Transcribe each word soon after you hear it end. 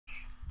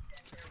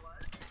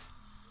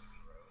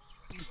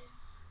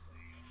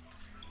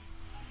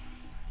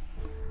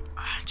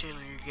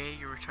Jalen, you're gay,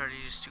 you're retarded,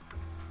 you're stupid.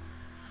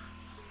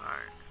 Alright,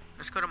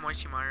 let's go to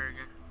Moisty Mire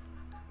again.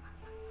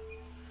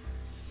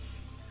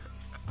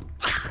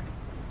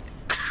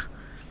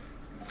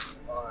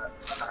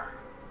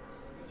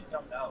 You just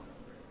jumped out.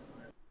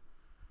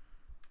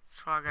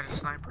 So I got a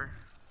sniper.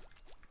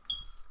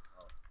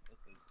 Oh,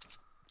 okay.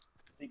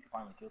 I think you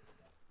finally killed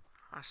someone.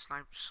 I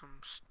sniped some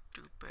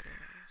stupid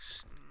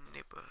ass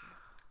nipper.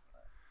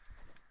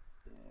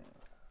 Yeah.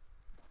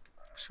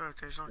 So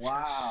there's no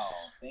Wow, chest.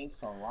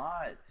 thanks a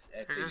lot.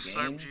 There's a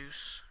slurp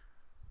juice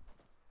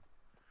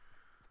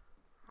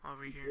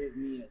over You here. gave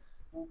me a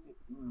stupid.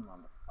 I'm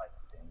gonna fight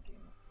the damn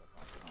game.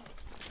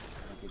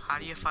 How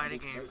do you fight a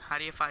game? How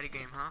do you fight a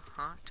game, huh?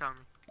 Huh? Tell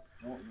me.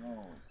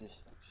 No,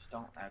 just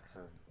don't ask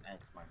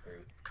my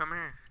theory. Come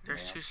here.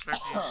 There's Yeah. 2 slurp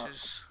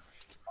juices.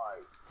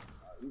 Alright,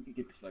 we can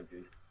get the slurp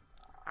juice.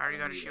 I already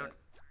got a shield.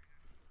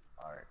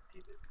 Alright,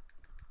 keep it.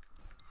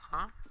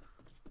 Huh?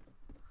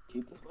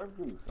 Keep the slurp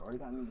juice. I already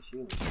got me the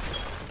shield.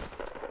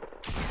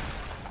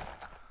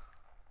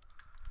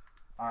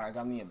 Alright, I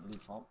got me a blue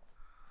pump.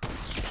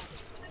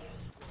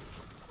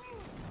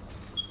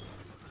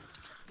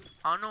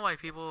 I don't know why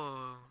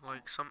people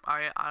like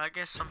I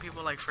guess some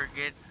people like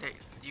forget that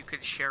you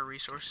could share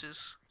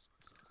resources.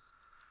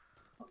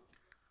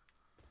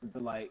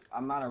 But like,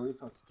 I'm not a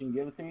resource. Can you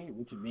give it to me?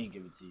 What you mean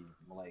give it to you?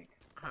 Like,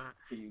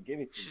 can you give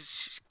it to me?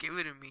 Just give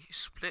it to me.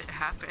 Split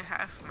half and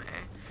half,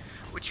 man.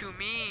 What you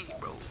mean,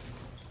 bro?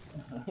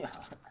 Yeah,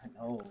 I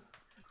know.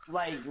 It's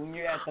like when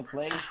you're at the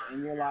place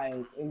and you're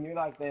like the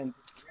employee,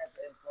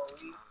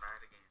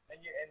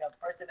 and the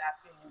person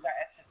asking you got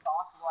extra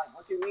sauce. You're like,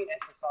 what do you mean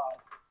extra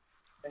sauce?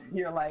 And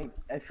you're like,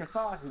 extra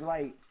sauce. You're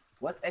like,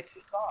 what's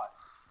extra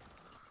sauce?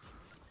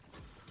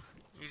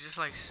 You just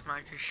like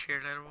smack your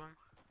shit out of them.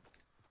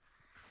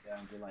 Yeah,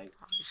 and be like,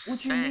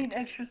 what you mean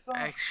extra sauce?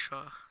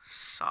 Extra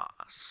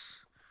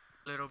sauce.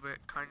 Little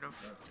bit, kind of.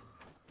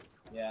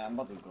 Yeah, I'm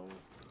about to go.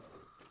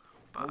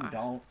 Bye. No,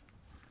 don't.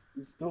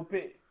 You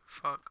stupid.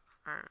 Fuck.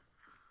 Alright.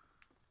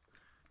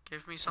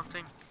 Give me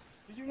something.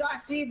 Did you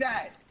not see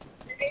that?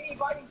 Did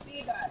anybody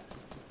see that?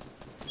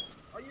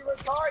 Are you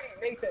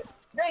retarded, Nathan?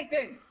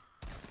 Nathan!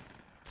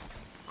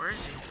 Where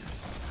is he?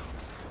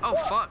 Oh,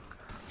 what? fuck.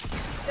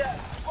 Yeah,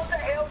 what the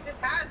hell just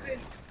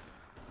happened?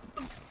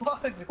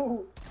 What the fuck,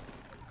 dude?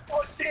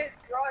 Oh shit,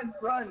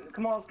 run.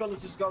 Come on, let's go,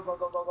 let's just go.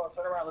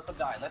 Turn around, let them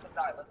die.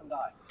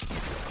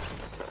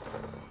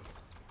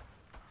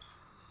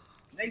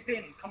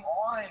 Nathan, come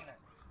on.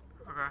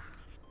 Okay.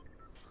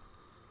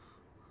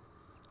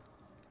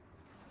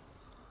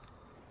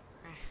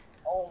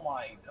 Oh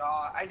my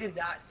god, I did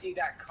not see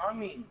that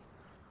coming.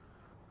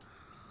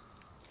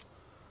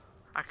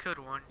 I killed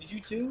one. Did you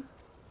too?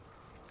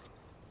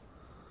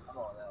 Come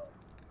on now.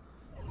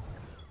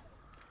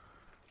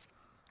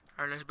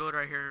 Alright, let's build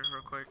right here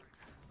real quick.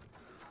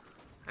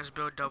 Let's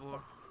build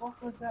double.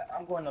 What was that?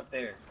 I'm going up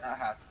there. I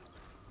have to.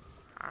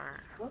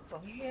 Alright. What the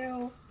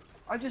hell?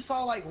 I just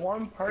saw like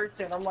one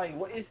person. I'm like,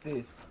 what is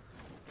this?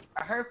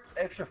 I heard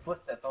extra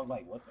footsteps. I was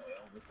like, what the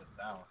hell? What's the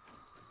sound?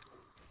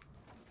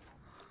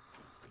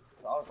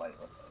 So I was like,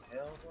 what the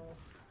hell, bro?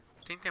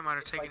 I think they might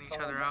have taken each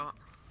other out.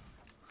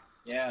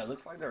 Yeah, it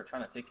looks like they were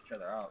trying to take each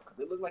other out. Cause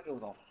it looked like it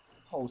was a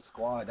whole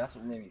squad. That's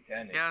what made me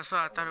panic. Yeah, that's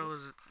what I thought it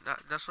was.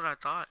 That's what I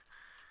thought.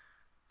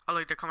 Oh,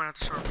 look, they're coming out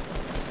the store.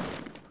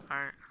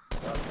 Alright.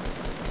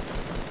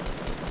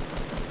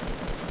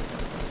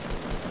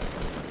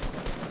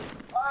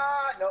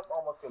 Ah, nope,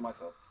 almost killed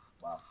myself.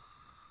 Wow.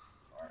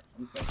 Alright,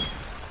 I'm safe.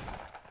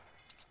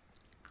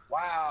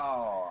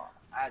 Wow,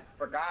 I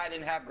forgot I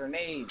didn't have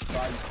grenades, so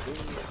I just threw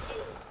it.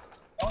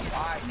 Don't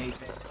die,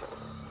 Nathan.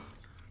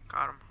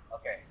 Got him.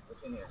 Okay,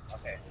 what's in here?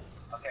 Okay,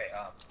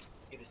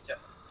 let's get this shit.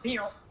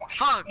 Here.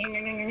 Fuck!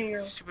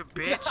 Stupid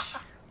bitch.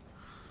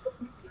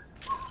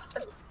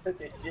 Look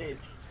at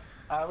shit.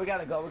 We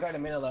gotta go. We got a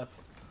minute left.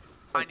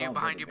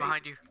 Behind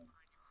you.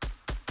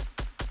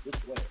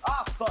 Which way?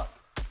 Ah, fuck!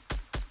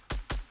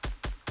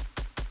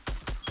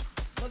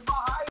 Look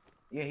behind.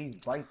 Yeah, he's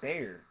right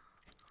there.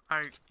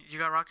 Alright, you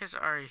got rockets?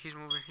 Alright, he's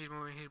moving.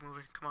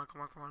 Come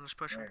on, let's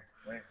push him.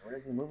 Where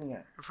is he moving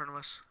at? In front of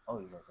us. Oh,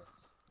 he's right there.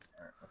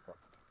 Alright, let's go.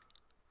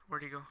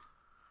 Where'd he go?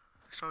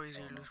 It's so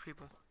easy to lose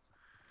people.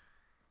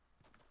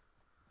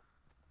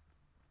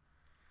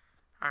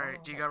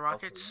 Alright, do you got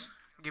rockets?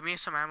 Give me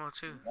some ammo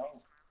too.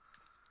 No.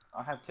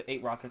 I have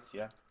 8 rockets,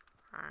 yeah.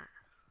 Alright.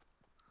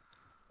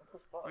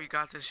 We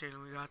got this,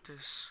 Jalen, we got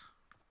this.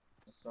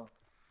 Let's go.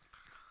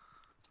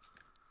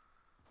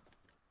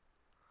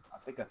 I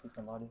think I see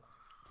somebody.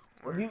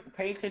 Well, you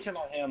pay attention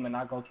on him and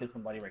I'll go kill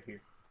somebody right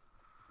here.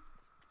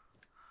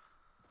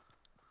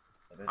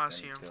 Yeah, I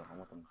see him. still. I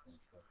want them to stand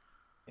still.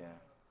 Yeah.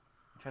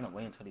 I'm trying to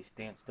wait until they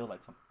stand still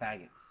like some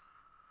faggots.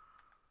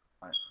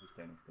 Alright, he's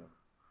standing still.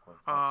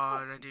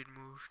 Oh, that dude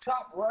moved.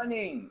 Stop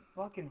running!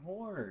 Fucking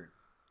horde.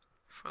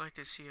 I feel like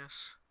they see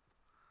us.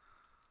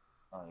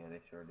 Oh yeah, they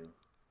sure do.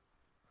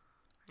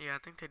 Yeah, I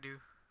think they do.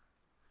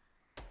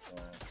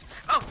 Yeah.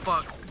 Oh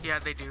fuck! Yeah,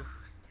 they do.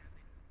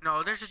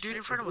 No, there's a dude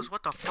in front of us.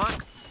 What the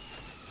fuck?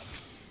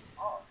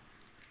 Oh.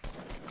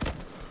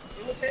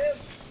 It was him!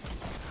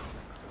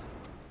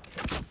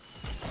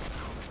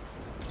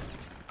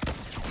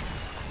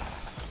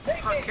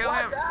 Oh, kill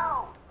him.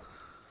 Down.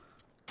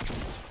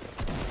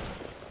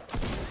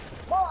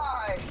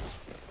 Why?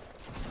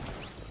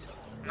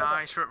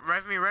 Nice.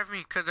 Rev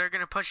me, cause they're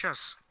gonna push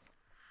us.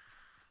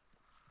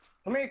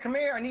 Come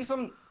here. I need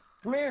some.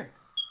 Come here.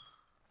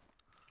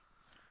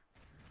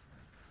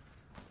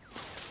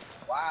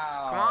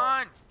 Wow. Come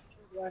on.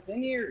 What's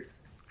in here?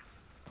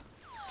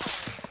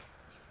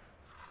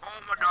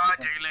 Oh my God,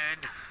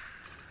 Jalen.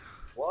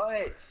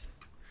 What?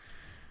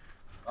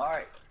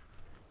 Alright.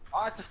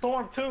 Oh, it's a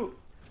storm too.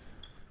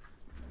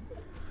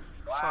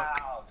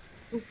 Wow.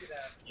 Stupid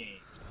ass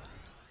game.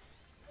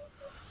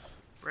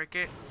 Break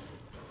it.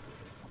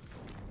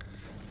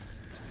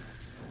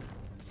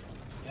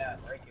 Yeah,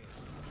 break it.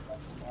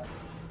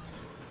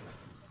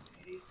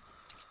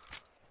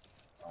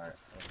 Alright,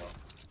 let's go.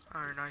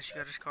 Alright, nice. You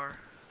got his car.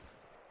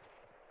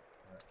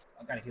 Alright.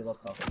 I gotta heal up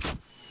though.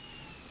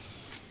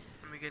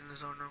 Let me get in the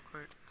zone real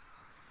quick.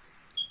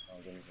 Oh,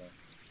 get in the zone.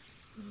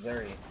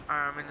 Very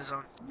Alright, I'm in the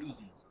zone.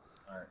 easy.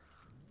 Alright.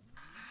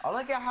 I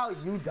like it how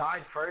you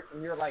died first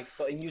and you're like,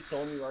 so, and you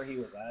told me where he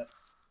was at.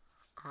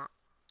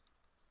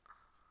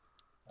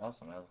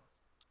 Awesome, man.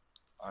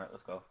 Alright,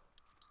 let's go.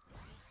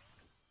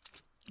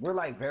 We're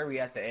like very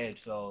at the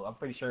edge, so I'm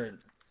pretty sure.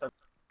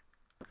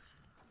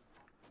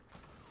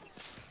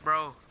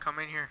 Bro, come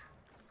in here.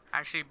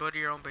 Actually, build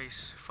your own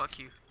base. Fuck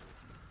you.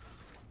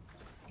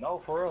 No,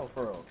 for real,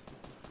 for real.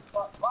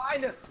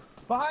 Behind us!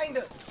 Behind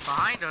us!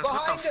 Behind us?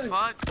 What the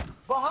fuck?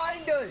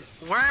 Behind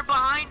us! Where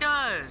behind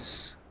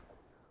us?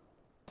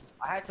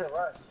 I had to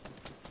rush.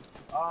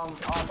 Oh,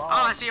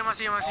 I see him. I'm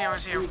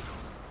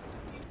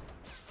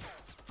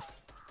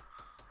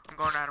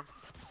going at him.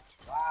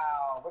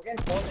 Wow, we're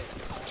getting flooded.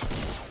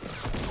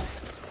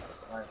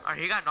 Alright,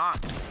 he got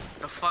knocked.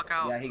 The fuck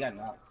out. Yeah, he got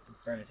knocked. His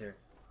friend is here.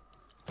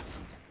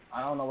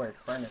 I don't know where his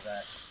friend is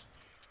at.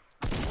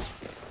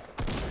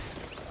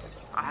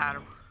 I had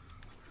him.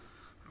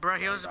 Bro,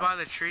 he was by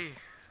the tree.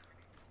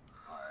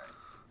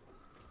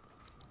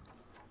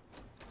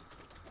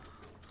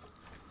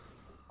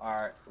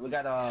 Alright, we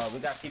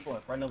got people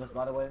in front of us,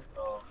 by the way.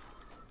 So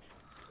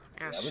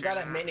Yeah, we got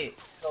a minute,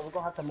 so we're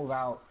gonna have to move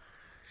out.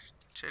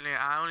 Chilling.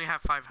 I only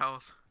have 5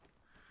 health.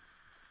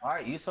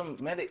 Alright, use some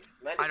medic.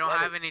 I don't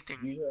have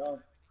anything.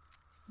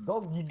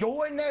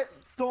 Go in that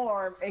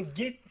storm and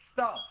get the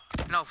stuff.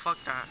 No, fuck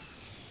that.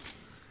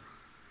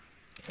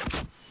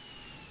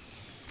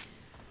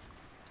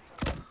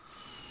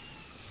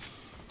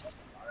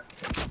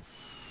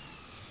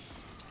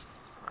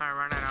 I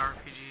ran out of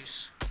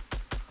RPGs.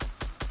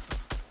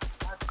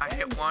 I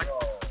hit one.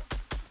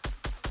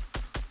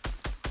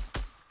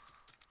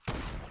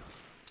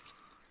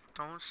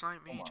 Don't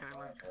snipe me,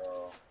 Jalen.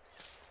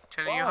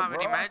 Jalen, you have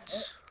any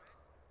meds?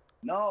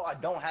 No, I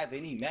don't have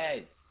any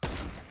meds.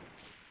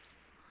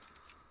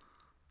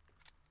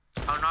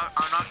 I'll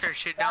knock their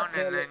shit down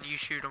and then you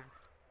shoot them.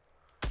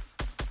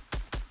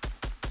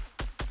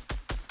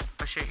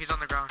 Oh shit, he's on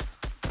the ground.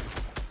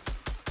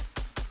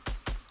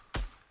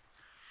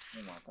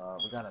 Oh my god,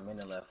 we got a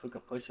minute left. We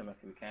could push him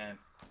if we can.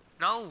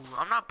 No,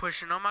 I'm not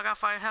pushing him. I got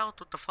 5 health.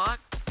 What the fuck?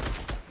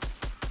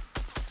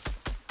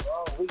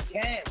 Bro, we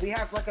can't. We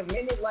have like a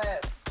minute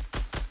left.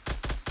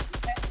 We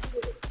can't do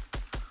it.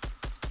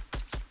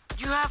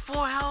 You have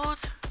 4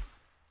 health?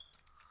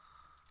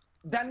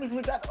 That means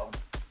we got. Oh.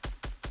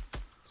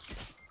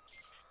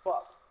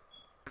 Fuck.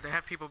 They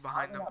have people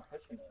behind them. I'm not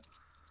pushing it.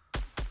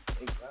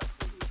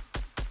 Exactly.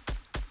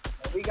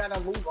 And we gotta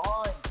move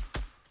on.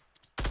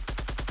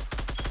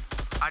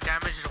 I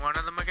damaged one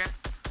of them again.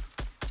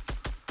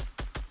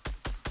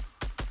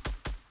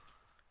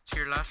 To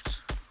your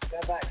left.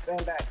 Stand back,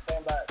 stand back,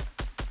 stand back.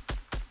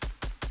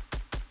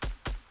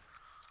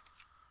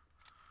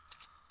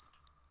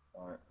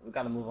 Alright, we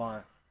gotta move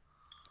on.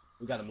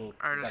 We gotta move.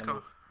 Alright, let's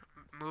go.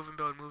 Move and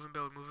build, move and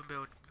build, move and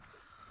build.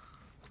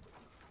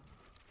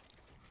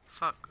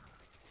 Fuck.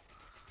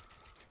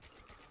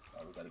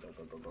 Oh, we gotta go.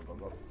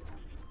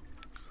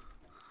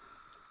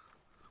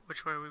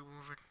 Which way are we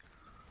moving?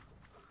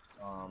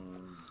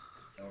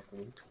 North.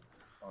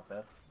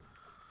 North.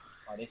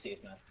 Oh, they see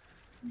us now.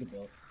 We can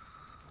build.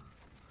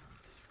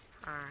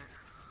 Alright.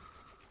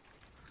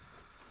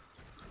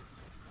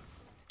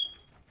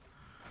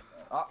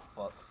 Oh,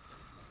 fuck.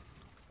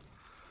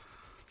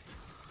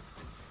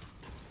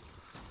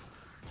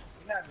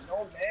 We have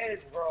no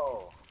meds,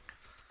 bro.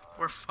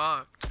 We're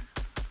fucked.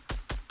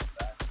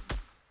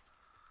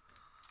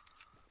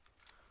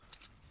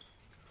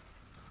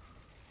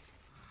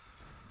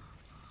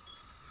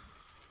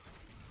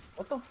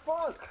 What the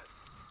fuck?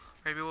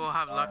 Maybe we'll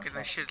have luck and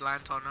this shit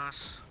lands on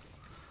us.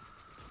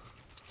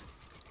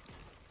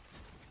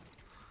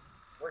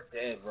 We're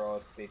dead, bro,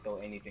 if they throw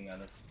anything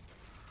at us.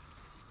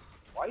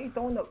 Why are you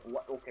throwing the...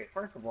 Okay,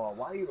 first of all,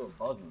 why are you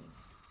above me?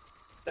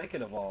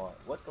 Second of all,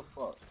 what the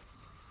fuck?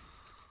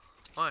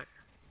 What?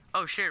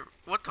 Oh shit,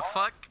 what the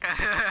fuck?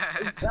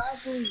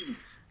 Exactly!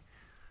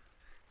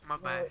 My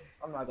bad.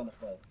 I'm not gonna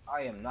fuss.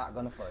 I am not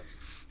gonna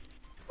fuss.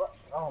 But,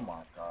 oh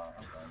my god,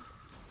 I'm done.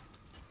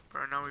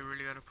 Bro, now we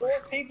really gotta push 4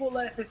 them. people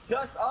left, it's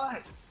just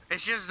us!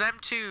 It's just them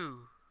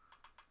 2.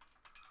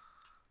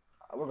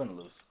 We're gonna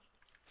lose.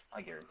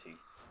 I guarantee.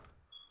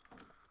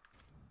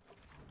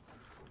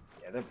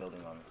 Yeah, they're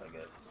building on us, I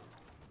guess.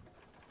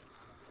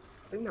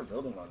 I think they're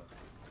building on us.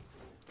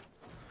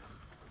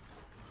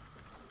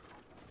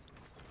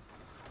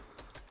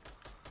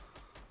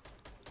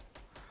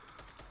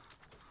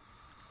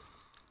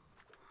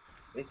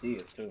 They see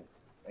us too.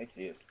 They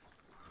see us.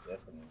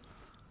 Definitely.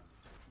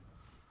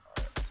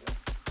 Alright, let's see.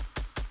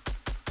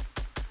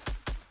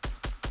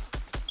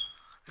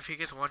 If he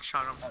gets one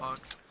shot, I'm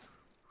fucked.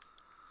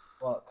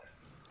 Fuck.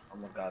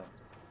 Almost got him.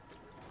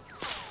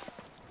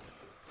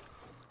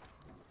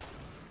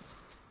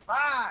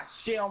 Ah,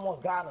 shit,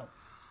 almost got him.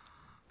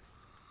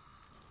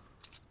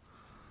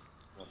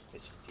 Almost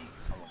pitched his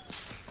teeth.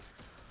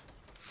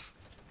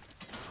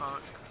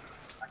 Fuck.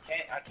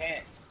 I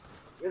can't.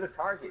 You're the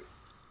target.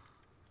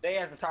 Stay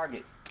as the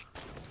target.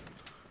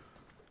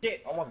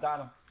 Shit, almost got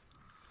him.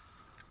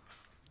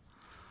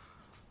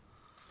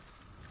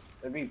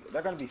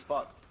 They're gonna be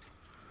fucked.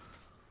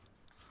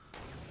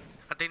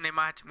 I think they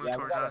might have to move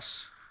towards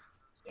us.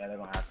 Yeah, they're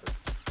gonna have to.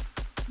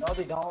 No,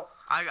 they don't.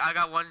 I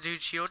got one dude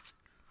shield.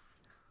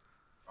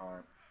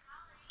 Alright.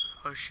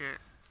 Oh shit.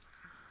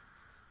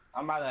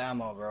 I'm out of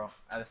ammo, bro.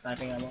 Out of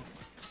sniping ammo.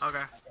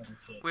 Okay.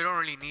 We don't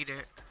really need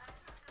it.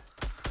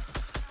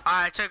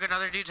 I took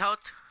another dude's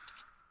health.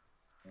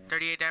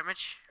 38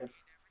 damage.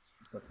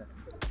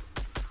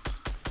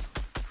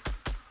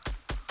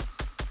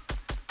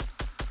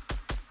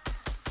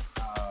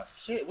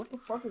 Shit, what the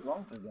fuck is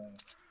wrong with this game?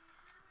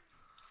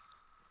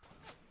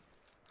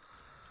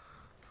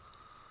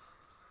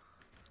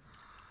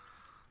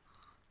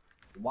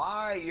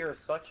 Why you're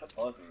such a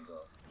pussy, bro?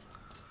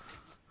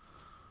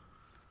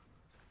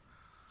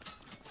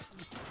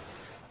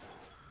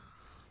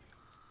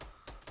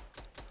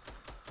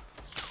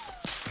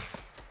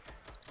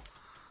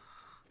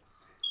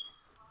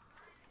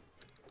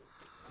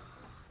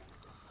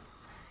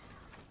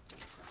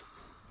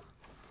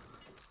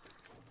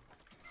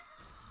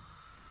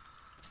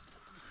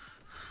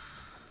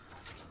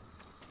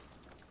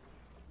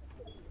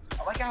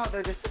 I like how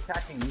they're just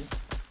attacking me.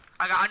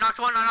 I knocked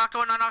one. Knocked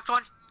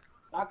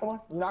one?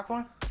 You knocked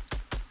one?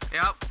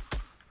 Yep.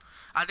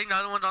 I think the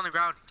other one's on the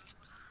ground.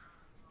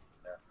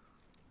 Yeah.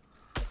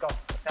 Let's go.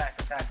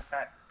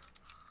 Attack.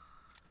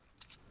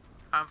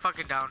 I'm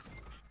fucking down.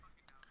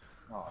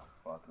 Oh,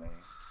 fuck me.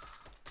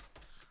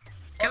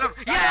 Kill him!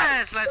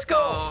 Yes! Let's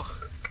go!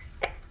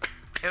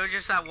 It was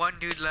just that one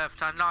dude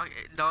left. I knocked.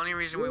 The only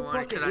reason we won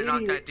is because I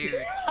knocked that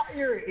dude.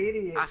 You're an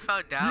idiot. I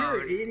fell down.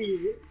 You're an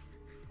idiot.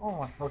 Oh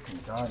my fucking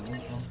god,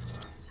 man.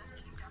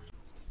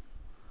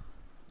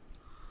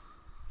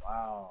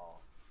 Wow.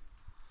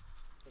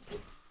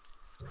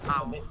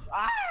 Ow.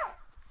 Ah!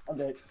 I'm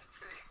dead.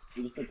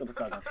 You just picked up a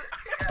second.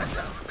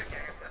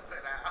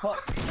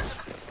 Fuck.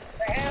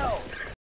 The hell?